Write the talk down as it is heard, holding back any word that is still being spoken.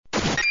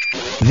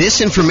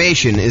This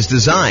information is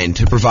designed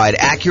to provide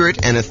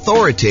accurate and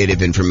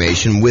authoritative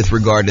information with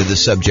regard to the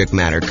subject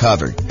matter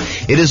covered.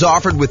 It is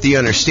offered with the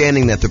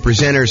understanding that the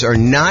presenters are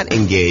not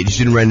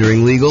engaged in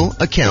rendering legal,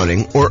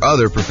 accounting, or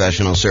other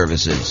professional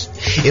services.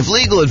 If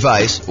legal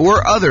advice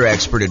or other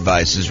expert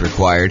advice is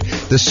required,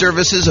 the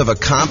services of a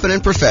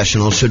competent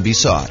professional should be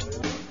sought.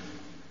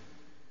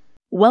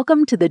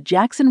 Welcome to the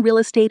Jackson Real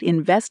Estate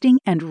Investing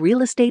and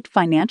Real Estate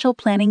Financial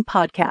Planning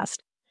Podcast.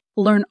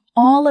 Learn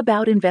all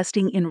about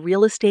investing in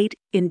real estate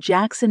in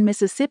Jackson,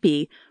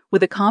 Mississippi,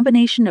 with a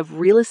combination of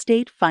real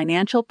estate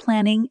financial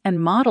planning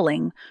and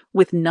modeling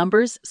with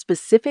numbers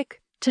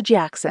specific to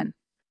Jackson,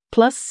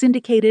 plus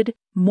syndicated,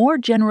 more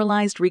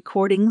generalized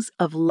recordings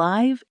of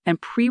live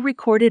and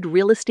pre-recorded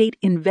real estate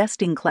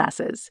investing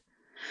classes.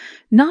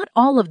 Not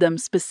all of them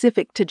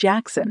specific to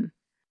Jackson.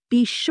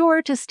 Be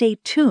sure to stay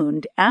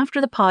tuned after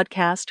the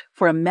podcast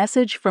for a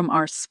message from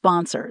our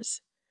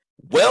sponsors.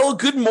 Well,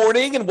 good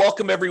morning and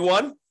welcome,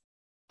 everyone.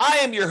 I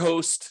am your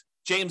host,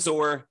 James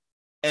Orr,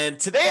 and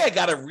today I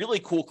got a really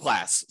cool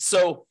class.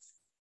 So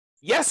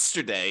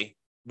yesterday,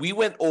 we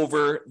went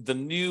over the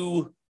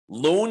new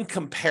loan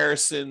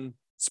comparison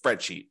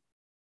spreadsheet,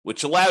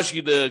 which allows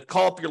you to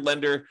call up your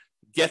lender,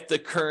 get the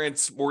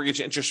current mortgage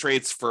interest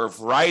rates for a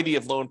variety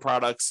of loan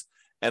products,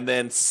 and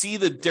then see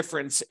the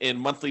difference in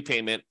monthly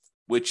payment,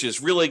 which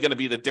is really going to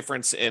be the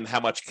difference in how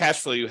much cash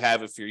flow you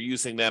have if you're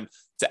using them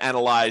to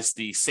analyze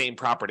the same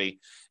property.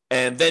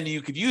 And then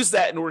you could use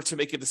that in order to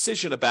make a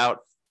decision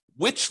about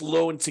which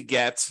loan to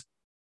get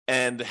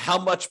and how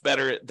much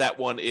better that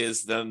one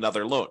is than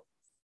another loan.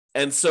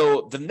 And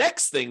so the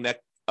next thing that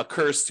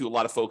occurs to a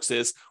lot of folks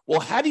is, well,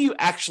 how do you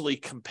actually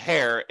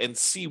compare and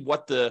see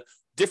what the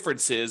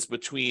difference is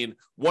between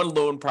one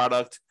loan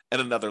product and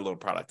another loan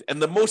product?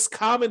 And the most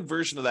common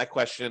version of that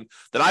question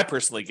that I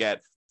personally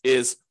get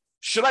is,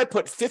 should I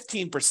put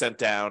 15%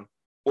 down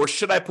or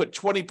should I put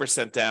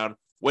 20% down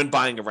when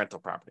buying a rental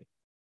property?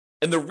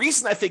 And the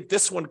reason I think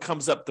this one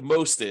comes up the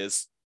most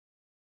is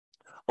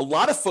a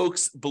lot of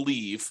folks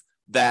believe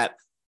that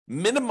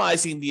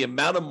minimizing the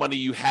amount of money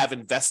you have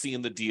investing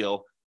in the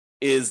deal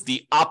is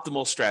the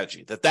optimal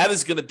strategy, that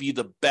is going to be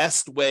the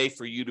best way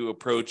for you to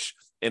approach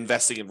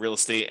investing in real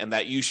estate, and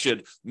that you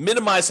should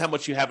minimize how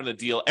much you have in a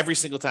deal every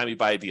single time you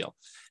buy a deal.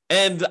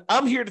 And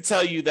I'm here to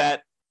tell you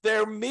that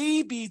there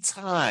may be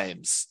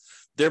times,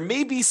 there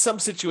may be some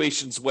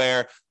situations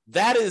where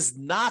that is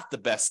not the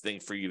best thing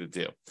for you to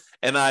do.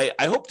 And I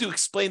hope to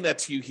explain that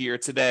to you here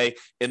today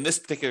in this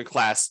particular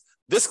class.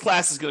 This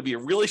class is going to be a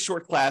really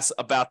short class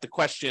about the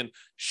question,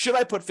 should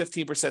I put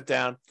 15%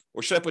 down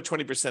or should I put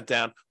 20%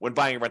 down when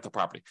buying a rental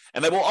property?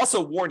 And I will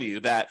also warn you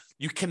that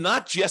you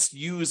cannot just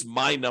use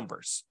my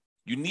numbers.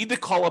 You need to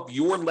call up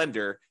your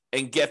lender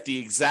and get the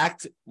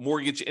exact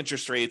mortgage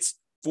interest rates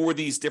for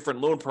these different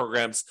loan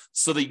programs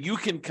so that you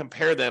can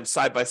compare them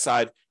side by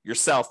side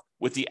yourself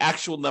with the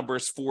actual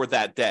numbers for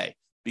that day,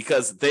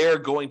 because they're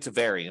going to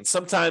vary. And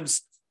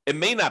sometimes it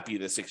may not be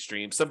this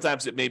extreme.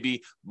 Sometimes it may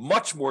be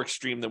much more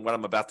extreme than what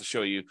I'm about to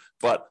show you,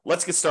 but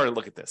let's get started and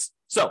look at this.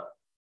 So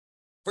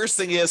first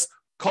thing is,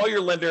 call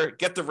your lender,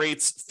 get the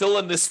rates, fill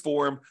in this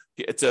form.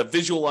 It's a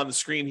visual on the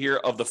screen here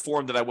of the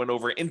form that I went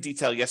over in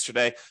detail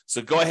yesterday.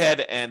 So go ahead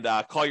and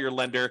call your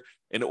lender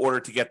in order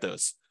to get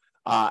those.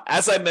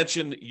 As I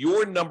mentioned,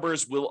 your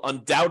numbers will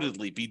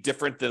undoubtedly be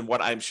different than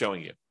what I'm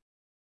showing you.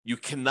 You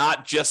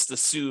cannot just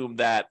assume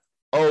that,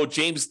 oh,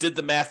 James did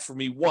the math for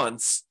me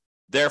once,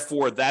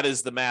 therefore that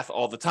is the math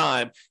all the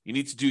time. You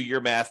need to do your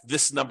math.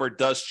 This number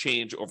does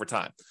change over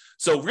time.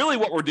 So really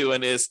what we're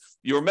doing is,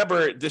 you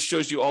remember this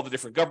shows you all the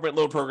different government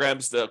loan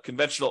programs, the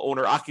conventional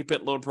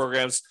owner-occupant loan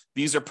programs.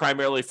 These are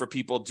primarily for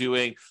people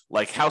doing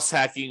like house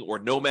hacking or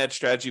nomad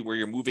strategy where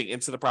you're moving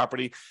into the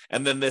property.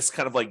 And then this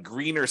kind of like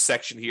greener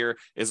section here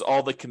is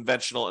all the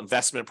conventional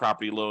investment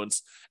property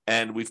loans.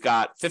 And we've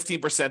got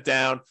 15%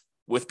 down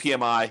with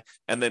PMI,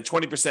 and then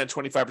 20%,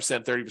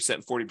 25%, 30%,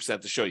 and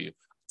 40% to show you.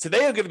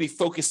 Today, I'm going to be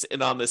focused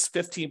in on this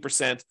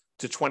 15%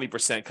 to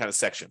 20% kind of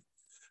section.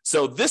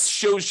 So this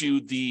shows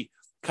you the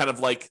kind of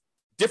like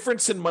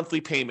difference in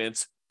monthly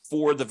payments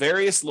for the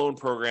various loan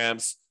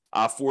programs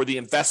for the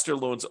investor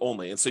loans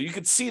only. And so you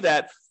can see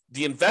that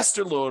the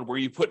investor loan where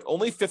you put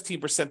only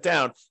 15%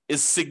 down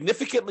is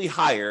significantly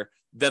higher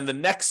than the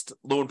next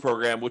loan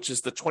program, which is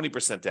the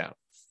 20% down.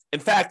 In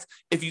fact,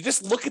 if you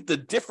just look at the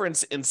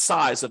difference in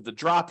size of the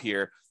drop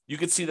here, you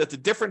can see that the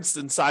difference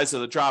in size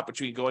of the drop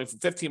between going from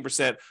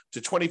 15%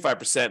 to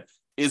 25%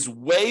 is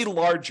way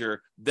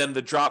larger than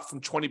the drop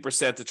from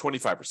 20% to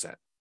 25%.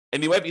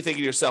 And you might be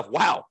thinking to yourself,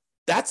 wow,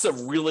 that's a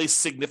really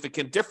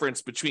significant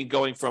difference between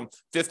going from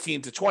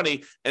 15 to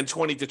 20 and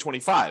 20 to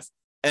 25.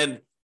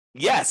 And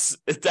yes,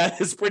 that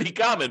is pretty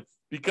common,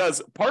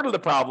 because part of the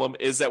problem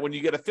is that when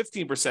you get a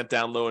 15%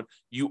 down loan,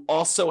 you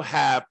also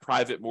have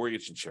private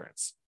mortgage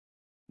insurance.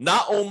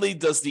 Not only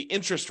does the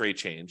interest rate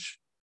change,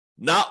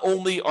 not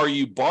only are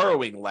you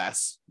borrowing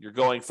less, you're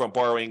going from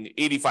borrowing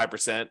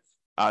 85%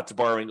 to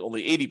borrowing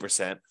only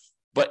 80%,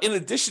 but in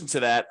addition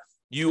to that,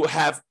 you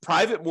have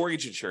private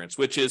mortgage insurance,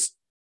 which is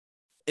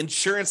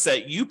insurance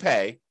that you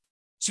pay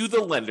to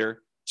the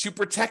lender to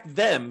protect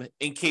them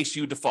in case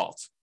you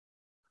default.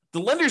 The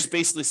lender's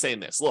basically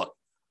saying this, look,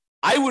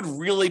 I would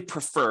really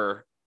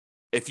prefer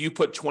if you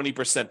put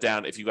 20%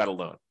 down if you got a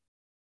loan.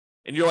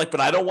 And you're like, but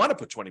I don't want to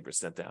put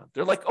 20% down.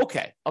 They're like,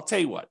 okay, I'll tell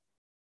you what.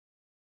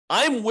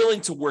 I'm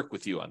willing to work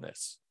with you on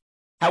this.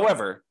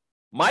 However,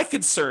 my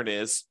concern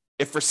is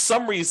if for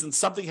some reason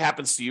something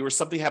happens to you or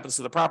something happens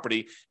to the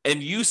property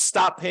and you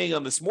stop paying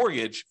on this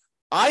mortgage,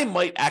 I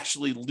might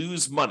actually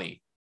lose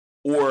money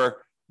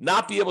or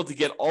not be able to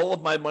get all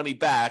of my money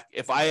back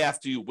if I have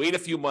to wait a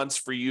few months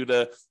for you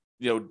to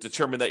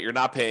determine that you're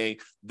not paying,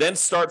 then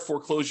start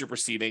foreclosure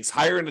proceedings,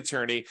 hire an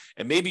attorney,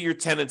 and maybe your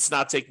tenant's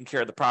not taking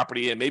care of the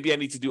property, and maybe I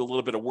need to do a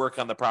little bit of work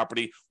on the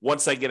property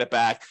once I get it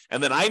back,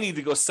 and then I need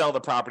to go sell the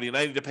property, and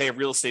I need to pay a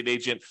real estate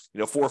agent,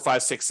 4,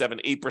 5, 6,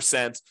 7,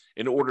 8%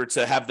 in order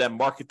to have them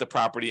market the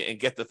property and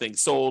get the thing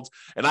sold.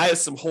 And I have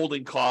some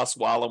holding costs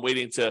while I'm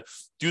waiting to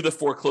do the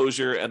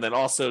foreclosure, and then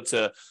also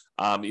to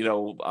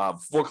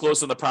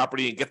foreclose on the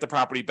property and get the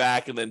property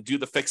back and then do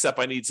the fix up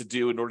I need to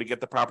do in order to get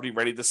the property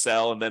ready to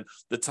sell. And then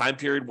the time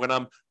period when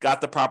I'm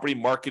got the property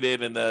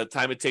marketed and the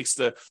time it takes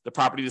the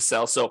property to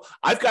sell. So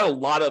I've got a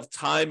lot of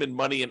time and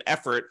money and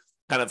effort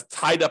kind of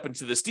tied up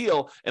into this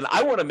deal. And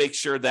I want to make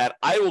sure that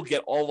I will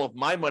get all of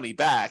my money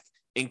back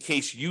in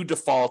case you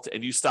default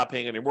and you stop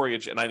paying on your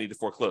mortgage and I need to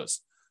foreclose.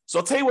 So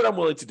I'll tell you what I'm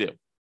willing to do.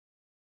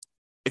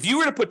 If you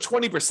were to put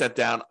 20%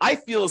 down, I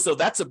feel as though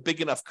that's a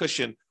big enough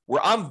cushion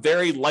where I'm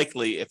very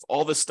likely, if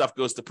all this stuff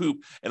goes to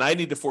poop and I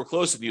need to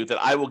foreclose on you, that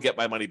I will get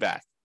my money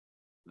back.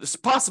 There's a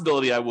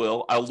possibility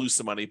I'll lose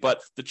some money,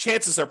 but the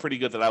chances are pretty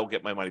good that I will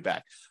get my money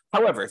back.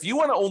 However, if you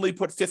want to only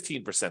put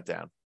 15%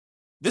 down,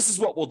 this is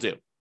what we'll do.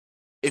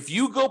 If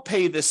you go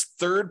pay this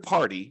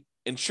third-party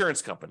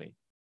insurance company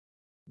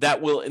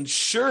that will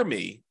insure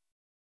me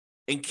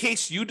in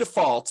case you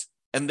default,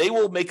 and they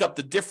will make up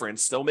the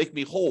difference, they'll make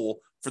me whole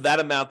for that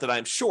amount that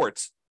I'm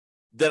short,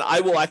 then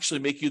I will actually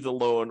make you the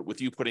loan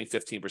with you putting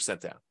 15%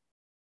 down.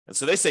 And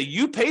so they say,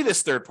 you pay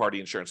this third-party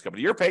insurance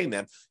company, you're paying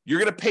them, you're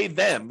going to pay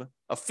them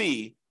a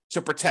fee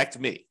to protect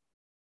me.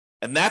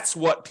 And that's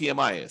what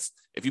PMI is.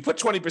 If you put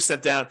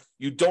 20% down,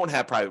 you don't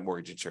have private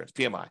mortgage insurance,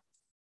 PMI.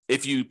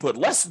 If you put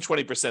less than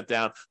 20%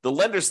 down, the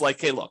lender's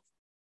like, hey, look,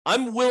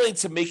 I'm willing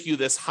to make you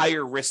this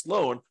higher risk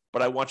loan,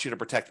 but I want you to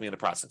protect me in the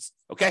process,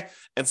 okay?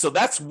 And so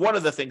that's one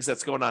of the things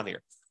that's going on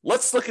here.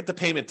 Let's look at the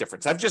payment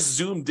difference. I've just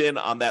zoomed in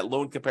on that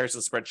loan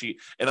comparison spreadsheet,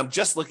 and I'm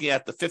just looking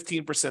at the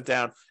 15%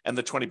 down and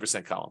the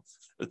 20% column.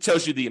 It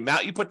tells you the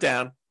amount you put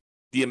down,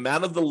 the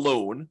amount of the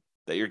loan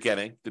that you're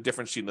getting, the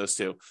difference between those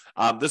two.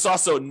 There's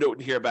also a note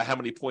in here about how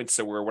many points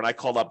there were. When I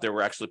called up, there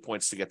were actually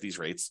points to get these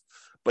rates.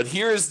 But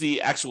here is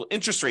the actual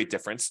interest rate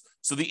difference.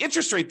 So the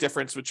interest rate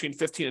difference between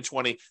 15 and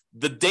 20,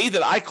 the day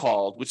that I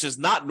called, which is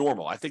not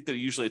normal, I think that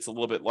usually it's a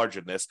little bit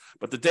larger than this,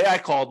 but the day I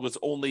called was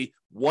only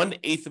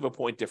 1/8 of a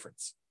point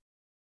difference,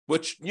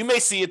 which you may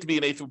see it to be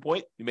 1/8 of a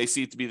point. You may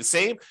see it to be the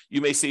same.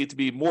 You may see it to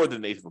be more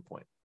than 1/8 of a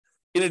point.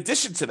 In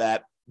addition to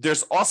that,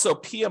 there's also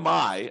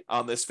PMI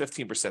on this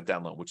 15%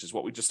 down loan, which is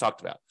what we just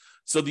talked about.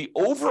 So the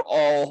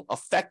overall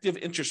effective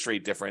interest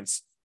rate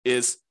difference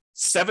is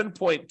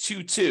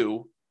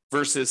 7.22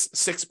 versus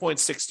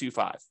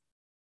 6.625.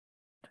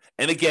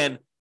 And again,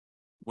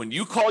 when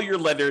you call your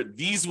lender,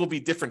 these will be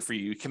different for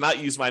you. You cannot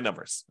use my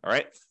numbers, all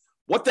right?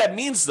 What that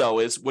means, though,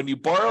 is when you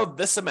borrow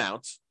this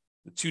amount,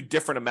 the two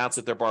different amounts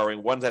that they're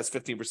borrowing, one has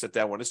 15%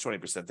 down, one is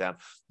 20% down,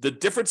 the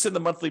difference in the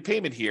monthly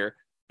payment here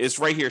is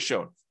right here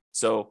shown.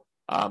 So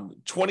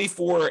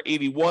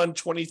 $24.81,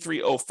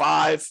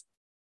 $23.05.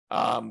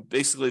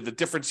 Basically, the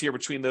difference here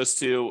between those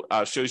two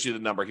shows you the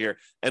number here.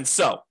 And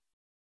so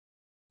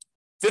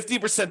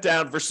 50%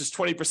 down versus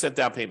 20%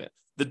 down payment.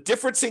 The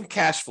difference in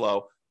cash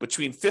flow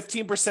between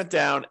 15%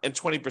 down and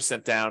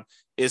 20% down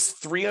is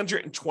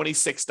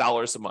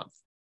 $326 a month.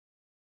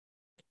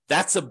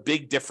 That's a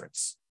big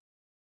difference.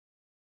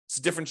 It's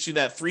the difference between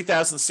that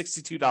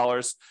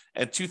 $3,062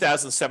 and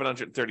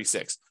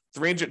 $2,736,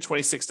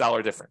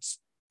 $326 difference.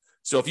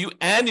 So if you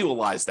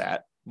annualize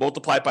that,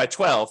 multiply it by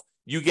 12,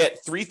 you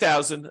get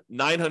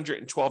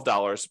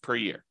 $3,912 per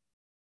year.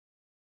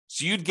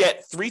 So you'd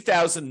get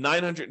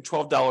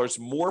 $3,912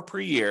 more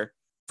per year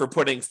for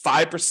putting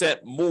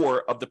 5%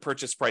 more of the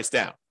purchase price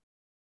down.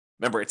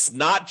 Remember, it's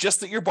not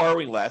just that you're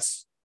borrowing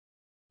less,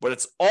 but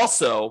it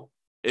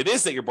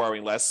is that you're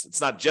borrowing less.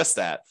 It's not just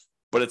that,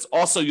 but it's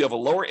also you have a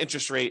lower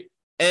interest rate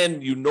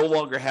and you no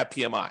longer have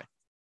PMI.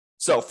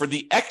 So for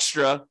the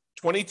extra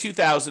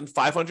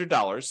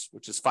 $22,500,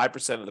 which is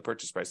 5% of the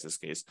purchase price in this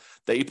case,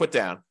 that you put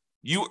down,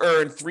 you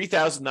earn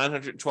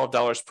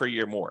 $3,912 per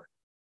year more,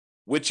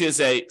 which is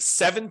a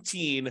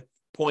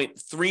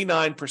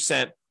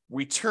 17.39%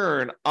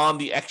 return on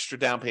the extra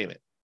down payment.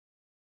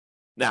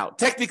 Now,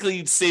 technically,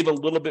 you'd save a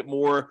little bit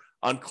more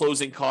on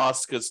closing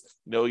costs because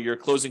your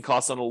closing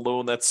costs on a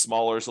loan that's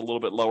smaller is a little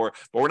bit lower,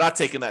 but we're not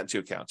taking that into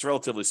account. It's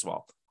relatively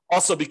small.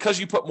 Also, because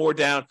you put more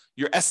down,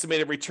 your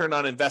estimated return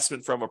on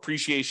investment from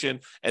appreciation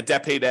and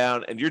debt pay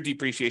down and your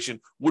depreciation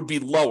would be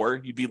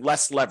lower. You'd be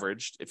less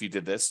leveraged if you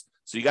did this.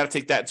 So you got to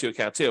take that into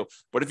account too.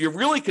 But if you're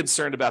really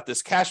concerned about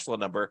this cash flow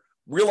number,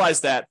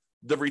 realize that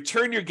the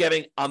return you're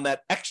getting on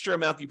that extra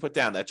amount you put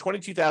down, that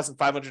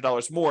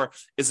 $22,500 more,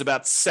 is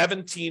about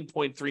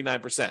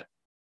 17.39%.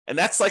 And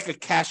that's like a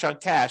cash on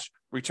cash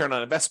return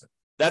on investment.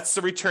 That's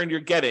the return you're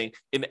getting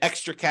in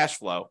extra cash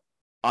flow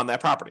on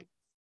that property.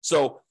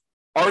 So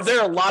are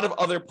there a lot of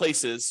other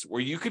places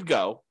where you could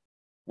go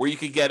where you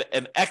could get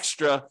an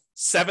extra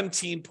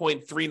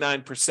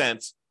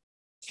 17.39%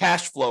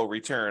 cash flow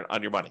return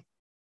on your money?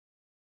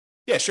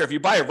 Yeah, sure. If you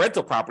buy a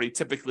rental property,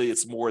 typically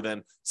it's more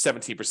than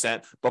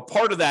 17%, but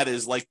part of that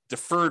is like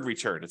deferred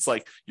return. It's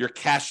like your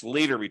cash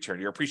later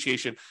return, your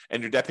appreciation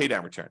and your debt pay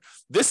down return.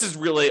 This is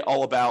really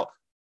all about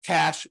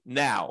cash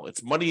now.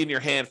 It's money in your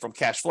hand from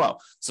cash flow.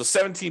 So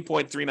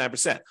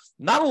 17.39%.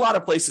 Not a lot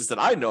of places that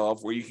I know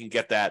of where you can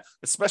get that,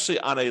 especially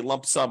on a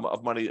lump sum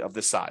of money of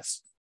this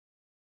size.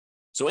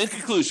 So in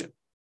conclusion,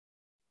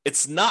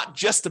 it's not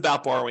just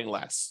about borrowing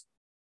less.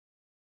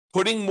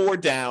 Putting more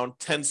down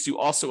tends to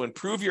also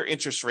improve your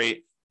interest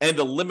rate and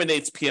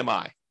eliminates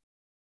PMI.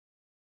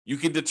 You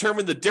can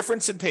determine the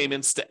difference in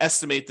payments to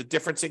estimate the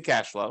difference in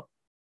cash flow,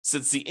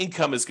 since the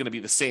income is going to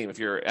be the same if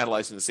you're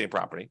analyzing the same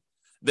property.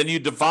 Then you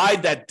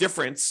divide that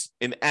difference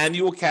in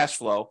annual cash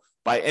flow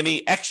by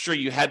any extra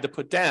you had to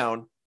put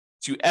down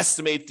to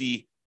estimate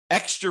the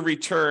extra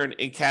return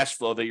in cash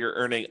flow that you're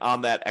earning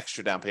on that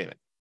extra down payment.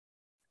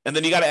 And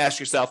then you got to ask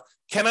yourself,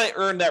 can I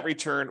earn that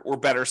return or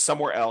better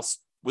somewhere else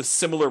with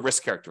similar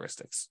risk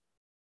characteristics?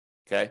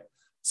 Okay.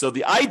 So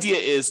the idea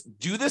is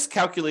do this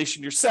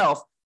calculation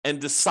yourself and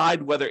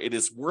decide whether it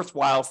is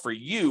worthwhile for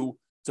you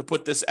to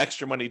put this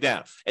extra money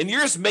down. And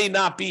yours may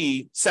not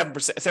be 7%,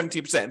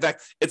 17%. In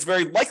fact, it's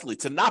very likely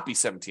to not be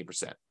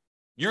 17%.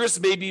 Yours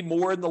may be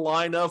more in the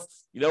line of,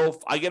 if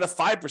I get a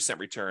 5%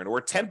 return or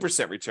a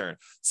 10% return.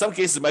 Some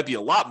cases it might be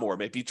a lot more,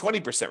 maybe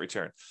 20%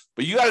 return.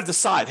 But you got to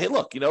decide, hey,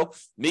 look,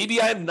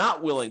 maybe I'm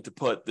not willing to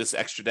put this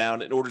extra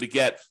down in order to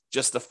get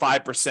just the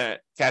 5%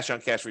 cash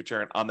on cash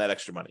return on that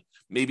extra money.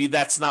 Maybe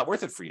that's not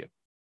worth it for you.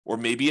 Or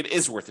maybe it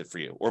is worth it for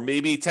you. Or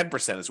maybe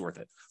 10% is worth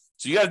it.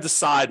 So you got to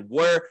decide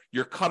where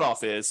your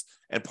cutoff is.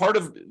 And part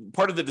of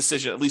the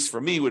decision, at least for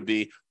me, would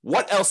be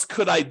what else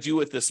could I do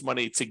with this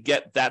money to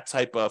get that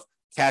type of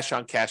cash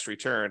on cash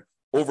return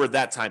over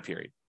that time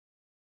period.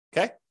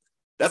 Okay.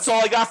 That's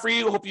all I got for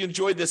you. Hope you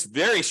enjoyed this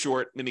very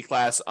short mini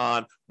class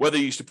on whether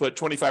you should put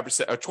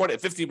 25% or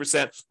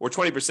 15% or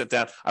 20%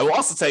 down. I will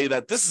also tell you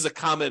that this is a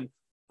common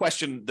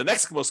question. The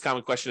next most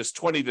common question is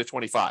 20 to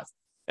 25.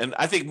 And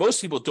I think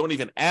most people don't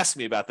even ask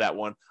me about that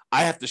one.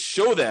 I have to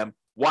show them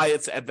why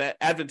it's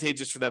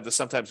advantageous for them to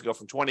sometimes go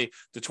from 20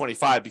 to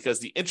 25 because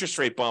the interest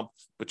rate bump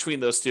between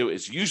those two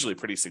is usually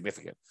pretty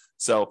significant.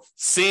 So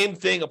same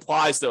thing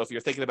applies, though, if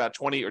you're thinking about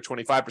 20 or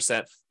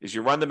 25%, is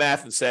you run the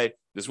math and say,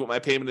 this is what my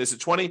payment is at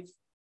 20,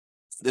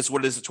 this is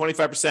what it is at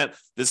 25%,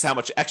 this is how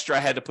much extra I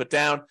had to put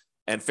down,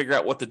 and figure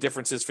out what the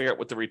difference is, figure out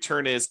what the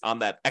return is on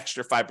that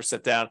extra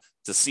 5% down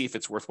to see if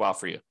it's worthwhile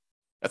for you.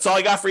 That's all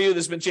I got for you.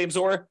 This has been James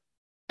Orr.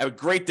 Have a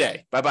great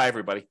day. Bye-bye,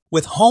 everybody.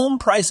 With home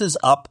prices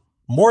up,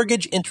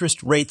 mortgage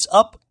interest rates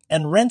up,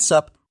 and rents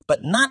up,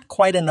 but not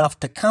quite enough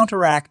to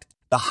counteract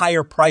the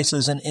higher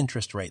prices and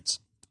interest rates.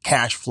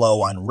 Cash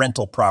flow on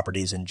rental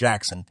properties in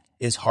Jackson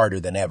is harder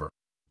than ever.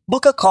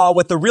 Book a call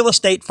with the Real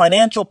Estate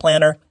Financial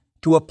Planner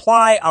to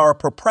apply our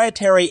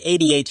proprietary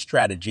 88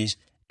 strategies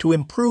to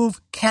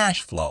improve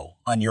cash flow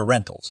on your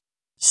rentals.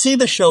 See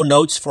the show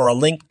notes for a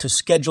link to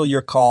schedule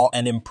your call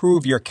and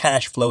improve your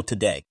cash flow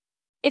today.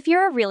 If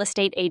you're a real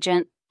estate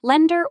agent,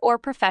 lender, or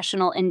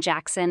professional in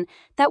Jackson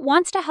that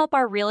wants to help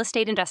our real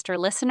estate investor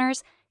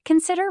listeners,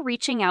 consider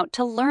reaching out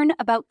to learn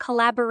about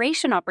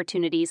collaboration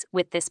opportunities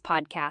with this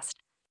podcast.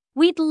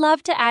 We'd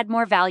love to add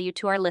more value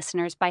to our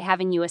listeners by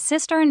having you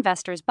assist our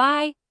investors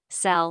buy,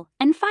 sell,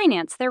 and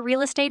finance their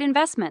real estate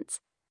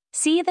investments.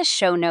 See the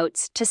show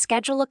notes to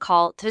schedule a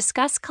call to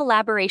discuss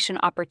collaboration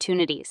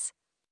opportunities.